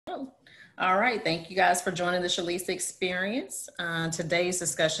All right, thank you guys for joining the Shalisa Experience. Today's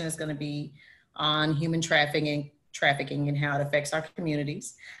discussion is going to be on human trafficking and how it affects our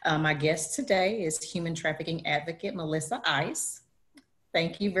communities. My guest today is human trafficking advocate Melissa Ice.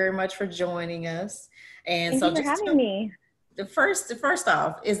 Thank you very much for joining us. And Thank so, you for just having me. first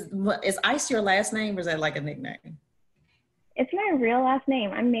off, is Ice your last name, or is that like a nickname? It's my real last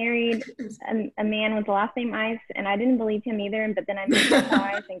name. I'm married a man with the last name Ice, and I didn't believe him either. But then I met Grandpa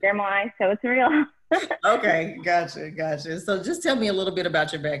Ice and Grandma Ice, so it's real. Okay, gotcha. So just tell me a little bit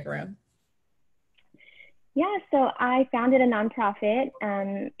about your background. Yeah, so I founded a nonprofit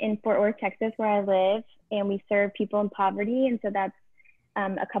in Fort Worth, Texas, where I live, and we serve people in poverty. And so that's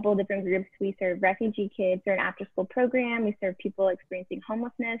a couple of different groups. We serve refugee kids through an after-school program. We serve people experiencing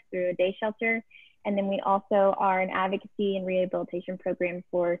homelessness through a day shelter. And then we also are an advocacy and rehabilitation program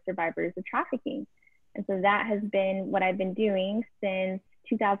for survivors of trafficking. And so that has been what I've been doing since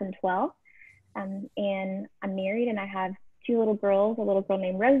 2012. And I'm married and I have two little girls, a little girl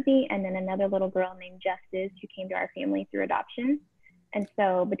named Rosie, and then another little girl named Justice, who came to our family through adoption. And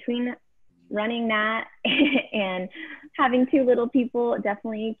so between running that and having two little people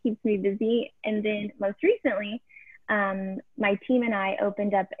definitely keeps me busy. And then most recently, my team and I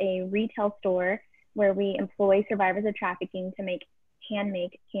opened up a retail store where we employ survivors of trafficking to hand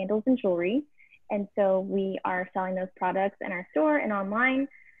make candles and jewelry. And so we are selling those products in our store and online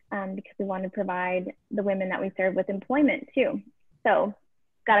because we want to provide the women that we serve with employment too. So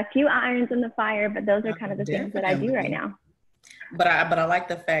got a few irons in the fire, but those are kind of the things that I do right now. But I like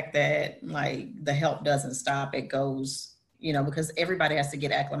the fact that like the help doesn't stop. It goes, because everybody has to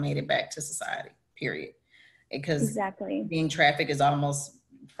get acclimated back to society, period. Because exactly. Being trafficked is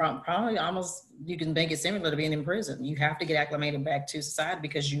probably almost, you can make it similar to being in prison. You have to get acclimated back to society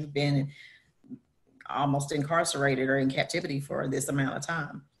because you've been almost incarcerated or in captivity for this amount of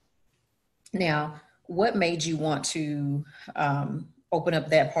time. Now, what made you want to open up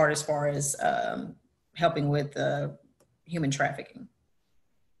that part as far as helping with human trafficking?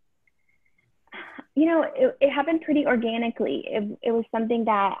 It happened pretty organically. It was something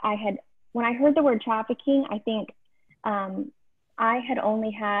that when I heard the word trafficking, I think I had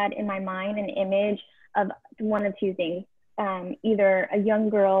only had in my mind an image of one of two things. Either a young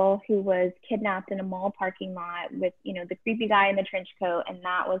girl who was kidnapped in a mall parking lot with, the creepy guy in the trench coat, and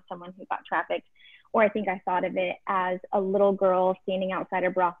that was someone who got trafficked. Or I think I thought of it as a little girl standing outside a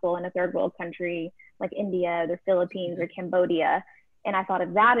brothel in a third world country like India, the Philippines, or Cambodia. And I thought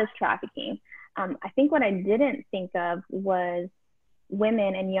of that as trafficking. I think what I didn't think of was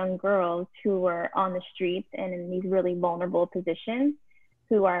women and young girls who were on the streets and in these really vulnerable positions,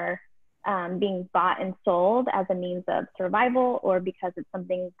 who are being bought and sold as a means of survival, or because it's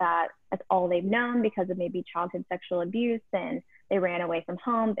something that's all they've known because of maybe childhood sexual abuse and they ran away from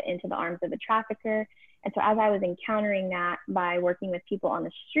home but into the arms of a trafficker. And so as I was encountering that by working with people on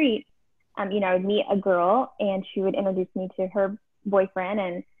the street, I would meet a girl and she would introduce me to her boyfriend.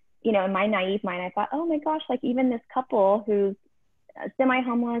 And, in my naive mind, I thought, oh my gosh, like even this couple who's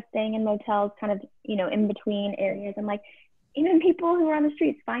semi-homeless, staying in motels, kind of, in between areas. I'm like, even people who are on the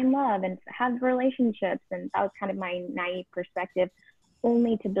streets find love and have relationships. And that was kind of my naive perspective,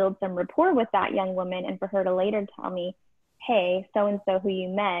 only to build some rapport with that young woman and for her to later tell me, hey, so-and-so who you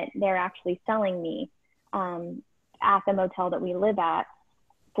met, they're actually selling me at the motel that we live at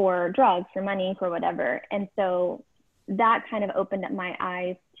for drugs, for money, for whatever. And so that kind of opened up my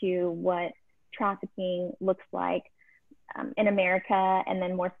eyes to what trafficking looks like in America, and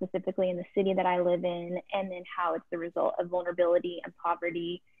then more specifically in the city that I live in, and then how it's the result of vulnerability and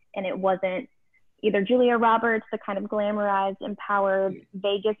poverty. And it wasn't either Julia Roberts, the kind of glamorized, empowered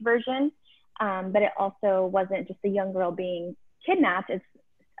Vegas version, but it also wasn't just a young girl being kidnapped. It's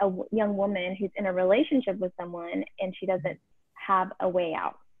a young woman who's in a relationship with someone and she doesn't have a way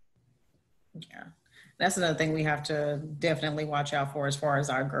out. Yeah, that's another thing we have to definitely watch out for as far as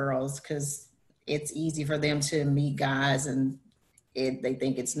our girls, because it's easy for them to meet guys and they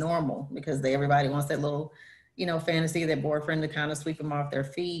think it's normal because everybody wants that little, fantasy, that boyfriend to kind of sweep them off their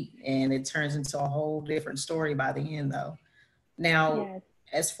feet. And it turns into a whole different story by the end though. Now, yes.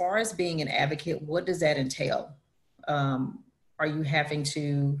 As far as being an advocate, what does that entail? Are you having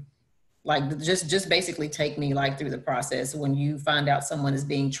to just basically take me through the process when you find out someone is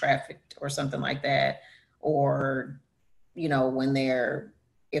being trafficked or something like that, or, when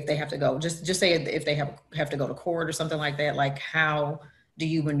if they have to go, just say if they have to go to court or something like that, how do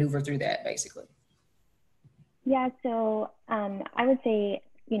you maneuver through that basically? Yeah, so I would say,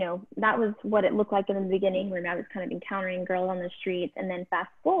 that was what it looked like in the beginning when I was kind of encountering girls on the streets. And then fast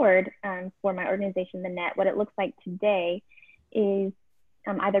forward for my organization, The Net, what it looks like today is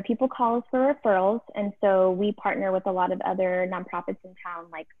either people call us for referrals, and so we partner with a lot of other nonprofits in town,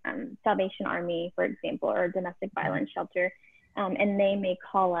 like Salvation Army, for example, or Domestic Violence Shelter, and they may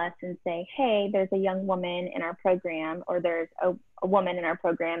call us and say, hey, there's a young woman in our program, or there's a woman in our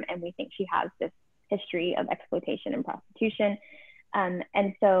program, and we think she has this history of exploitation and prostitution.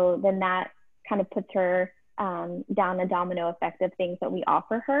 And so then that kind of puts her down a domino effect of things that we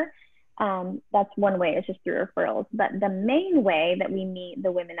offer her. That's one way, it's just through referrals. But the main way that we meet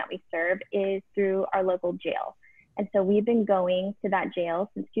the women that we serve is through our local jail. And so we've been going to that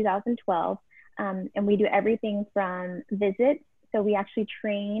jail since 2012. And we do everything from visits. So we actually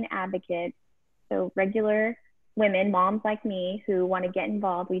train advocates. So regular women, moms like me, who want to get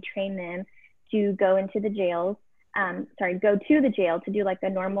involved, we train them to go into the jails, go to the jail to do like a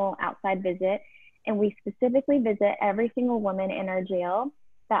normal outside visit. And we specifically visit every single woman in our jail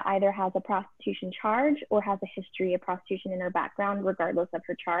that either has a prostitution charge or has a history of prostitution in her background, regardless of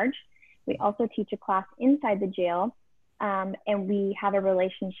her charge. We also teach a class inside the jail, and we have a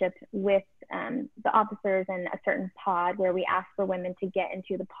relationship with the officers and a certain pod where we ask for women to get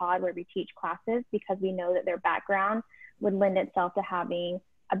into the pod where we teach classes, because we know that their background would lend itself to having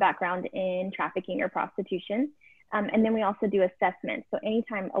a background in trafficking or prostitution. And then we also do assessments. So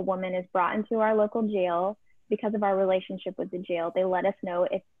anytime a woman is brought into our local jail, because of our relationship with the jail, they let us know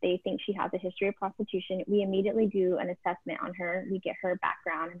if they think she has a history of prostitution. We immediately do an assessment on her. We get her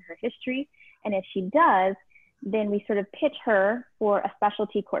background and her history. And if she does, then we sort of pitch her for a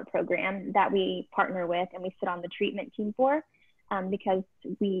specialty court program that we partner with and we sit on the treatment team for, because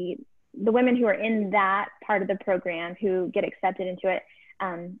the women who are in that part of the program who get accepted into it,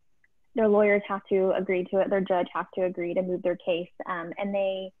 their lawyers have to agree to it, their judge has to agree to move their case, and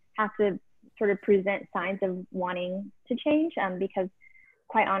they have to sort of present signs of wanting to change, because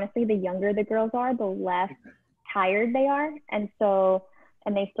quite honestly, the younger the girls are, the less tired they are. And so,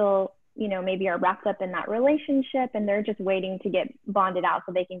 and they still, you know, maybe are wrapped up in that relationship, and they're just waiting to get bonded out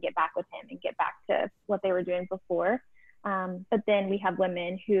so they can get back with him and get back to what they were doing before. But then we have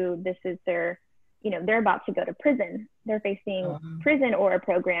women who this is their, you know, they're about to go to prison. They're facing prison or a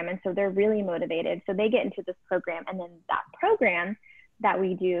program. And so they're really motivated. So they get into this program, and then that program that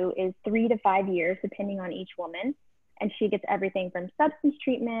we do is 3 to 5 years, depending on each woman. And she gets everything from substance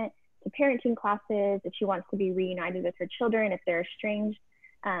treatment to parenting classes. If she wants to be reunited with her children, if they're estranged,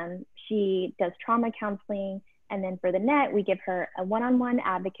 she does trauma counseling. And then for the net, we give her a one-on-one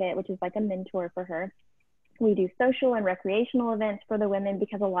advocate, which is like a mentor for her. We do social and recreational events for the women,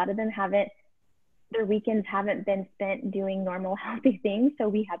 because a lot of them their weekends haven't been spent doing normal healthy things. So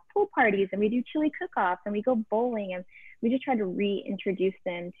we have pool parties, and we do chili cook-offs, and we go bowling, and we just try to reintroduce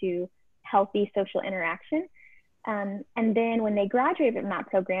them to healthy social interaction. And then when they graduate from that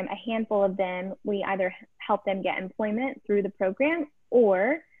program, a handful of them, we either help them get employment through the program,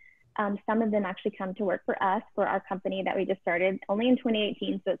 or some of them actually come to work for us, for our company that we just started only in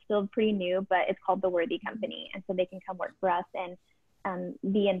 2018. So it's still pretty new, but it's called The Worthy Company. And so they can come work for us and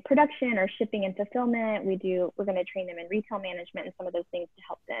be in production or shipping and fulfillment. We're going to train them in retail management and some of those things to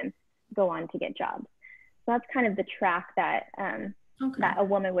help them go on to get jobs. So that's kind of the track that that a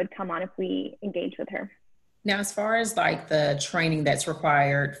woman would come on if we engage with her. Now, as far as like the training that's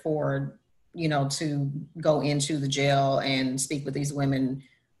required for, you know, to go into the jail and speak with these women,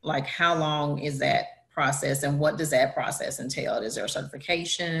 like how long is that process, and what does that process entail? Is there a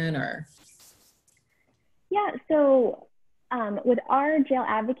certification or? Yeah, so with our jail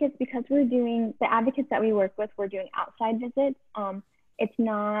advocates, because we're doing, the advocates that we work with, we're doing outside visits. It's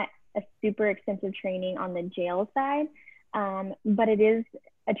not a super extensive training on the jail side, but it is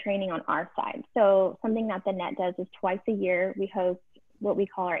a training on our side. So something that the net does is twice a year, we host what we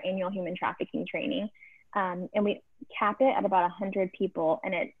call our annual human trafficking training. And we cap it at about 100 people,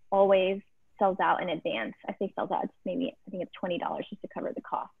 and it always sells out in advance. I say sells out, it's maybe, I think it's $20 just to cover the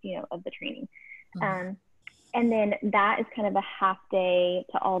cost, you know, of the training. And then that is kind of a half day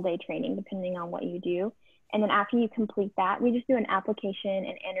to all day training, depending on what you do. And then after you complete that, we just do an application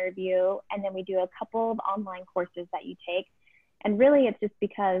and interview, and then we do a couple of online courses that you take. And really it's just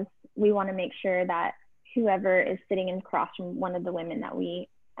because we want to make sure that whoever is sitting across from one of the women that we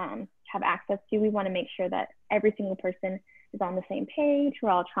have access to, we want to make sure that every single person is on the same page. We're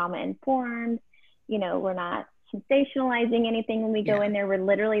all trauma informed. You know, we're not sensationalizing anything when we go in there. We're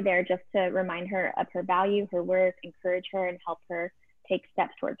literally there just to remind her of her value, her worth, encourage her, and help her take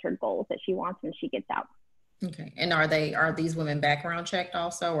steps towards her goals that she wants when she gets out. Okay. And are these women background checked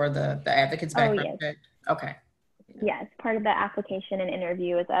also, or the advocates background checked? Okay. Yes, part of the application and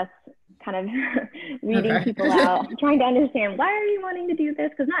interview is us kind of reading people out, trying to understand, why are you wanting to do this?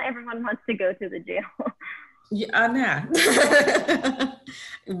 Because not everyone wants to go to the jail. Yeah, I know.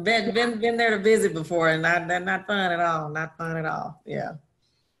 Been there to visit before, and not fun at all. Not fun at all. Yeah,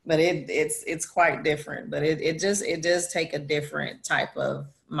 but it's quite different. But it does take a different type of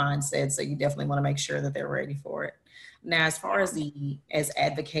mindset. So you definitely want to make sure that they're ready for it. Now, as far Yeah. as the as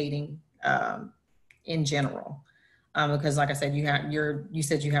advocating in general, because like I said, you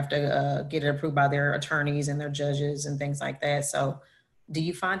said you have to get it approved by their attorneys and their judges and things like that. So do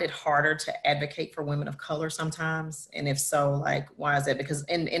you find it harder to advocate for women of color sometimes? And if so, like, why is that? Because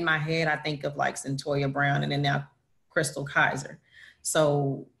in my head, I think of like Centoya Brown and then now Crystal Kaiser.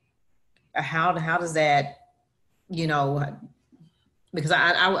 So how does that, you know, because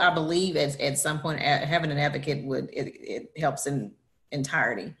I believe at some point having an advocate it helps in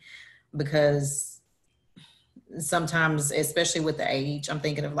entirety because sometimes, especially with the age, I'm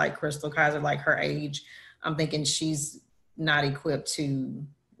thinking of like Crystal Kaiser, like her age, I'm thinking she's not equipped to,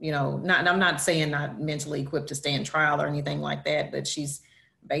 not, I'm not saying not mentally equipped to stand trial or anything like that, but she's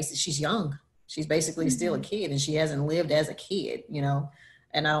young. She's basically still a Mm-hmm. kid and she hasn't lived as a kid.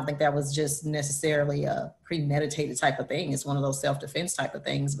 And I don't think that was just necessarily a premeditated type of thing. It's one of those self-defense type of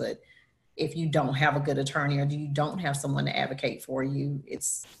things, but if you don't have a good attorney or you don't have someone to advocate for you,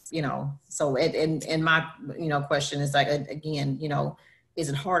 so and my question is like, again, is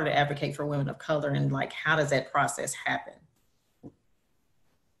it harder to advocate for women of color, and like how does that process happen?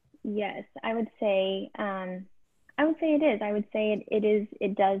 Yes, I would say it is. I would say it is.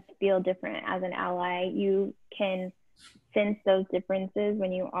 It does feel different as an ally. You can sense those differences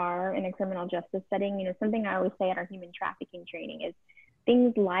when you are in a criminal justice setting. Something I always say at our human trafficking training is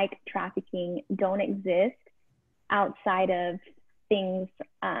things like trafficking don't exist outside of things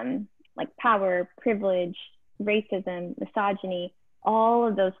like power, privilege, racism, misogyny. All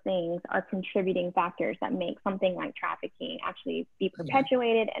of those things are contributing factors that make something like trafficking actually be Yeah.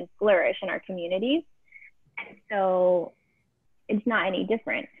 perpetuated and flourish in our communities. And so it's not any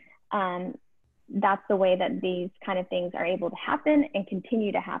different. Um, that's the way that these kind of things are able to happen and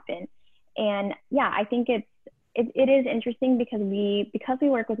continue to happen. And yeah, I think it is interesting because we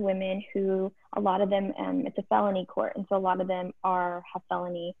work with women who, a lot of them, it's a felony court, and so a lot of them have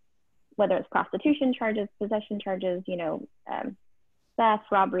felony, whether it's prostitution charges, possession charges, theft,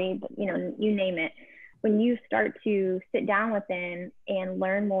 robbery, you name it. When you start to sit down with them and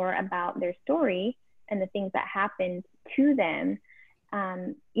learn more about their story and the things that happened to them,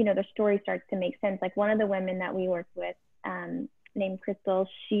 their story starts to make sense. Like one of the women that we worked with, named Crystal,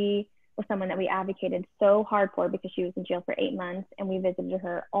 she was someone that we advocated so hard for because she was in jail for 8 months and we visited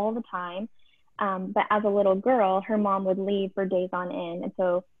her all the time. But as a little girl, her mom would leave for days on end. And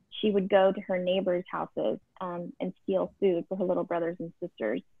so she would go to her neighbors' houses and steal food for her little brothers and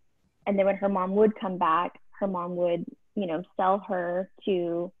sisters. And then when her mom would come back, her mom would, sell her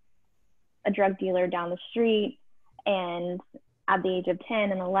to a drug dealer down the street, and at the age of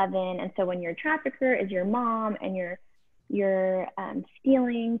 10 and 11. And so when your trafficker is your mom and you're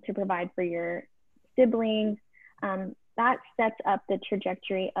stealing to provide for your siblings, that sets up the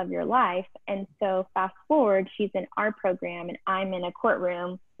trajectory of your life. And so fast forward, she's in our program and I'm in a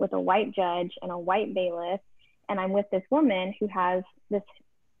courtroom with a white judge and a white bailiff. And I'm with this woman who has this,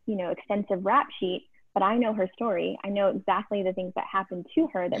 extensive rap sheet, but I know her story. I know exactly the things that happened to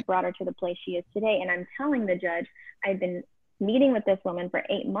her that brought her to the place she is today. And I'm telling the judge, I've been meeting with this woman for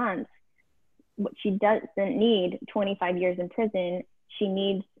 8 months. She doesn't need 25 years in prison. She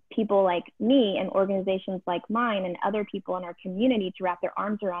needs people like me and organizations like mine and other people in our community to wrap their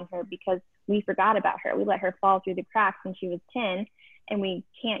arms around her, because we forgot about her. We let her fall through the cracks when she was 10, and we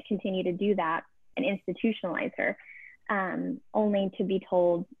can't continue to do that and institutionalize her, only to be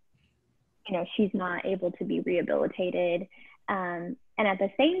told, she's not able to be rehabilitated. And at the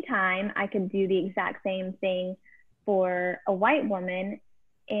same time, I could do the exact same thing for a white woman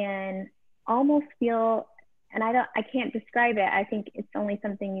and almost feel, and I can't describe it. I think it's only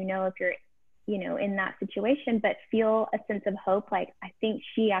something if you're, in that situation, but feel a sense of hope. Like, I think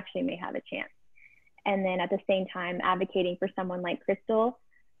she actually may have a chance. And then at the same time, advocating for someone like Crystal,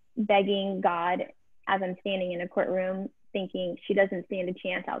 begging God as I'm standing in a courtroom, thinking she doesn't stand a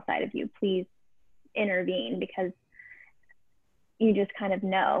chance outside of you. Please intervene, because you just kind of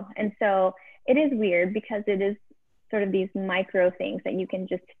know. And so it is weird because it is sort of these micro things that you can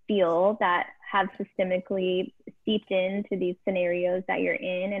just feel that have systemically seeped into these scenarios that you're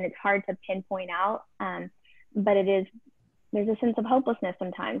in, and it's hard to pinpoint out. But there's a sense of hopelessness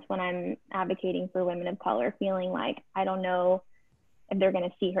sometimes when I'm advocating for women of color, feeling like I don't know if they're going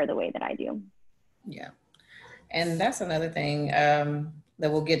to see her the way that I do. Yeah. And that's another thing that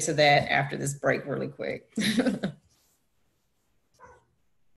we'll get to that after this break really quick.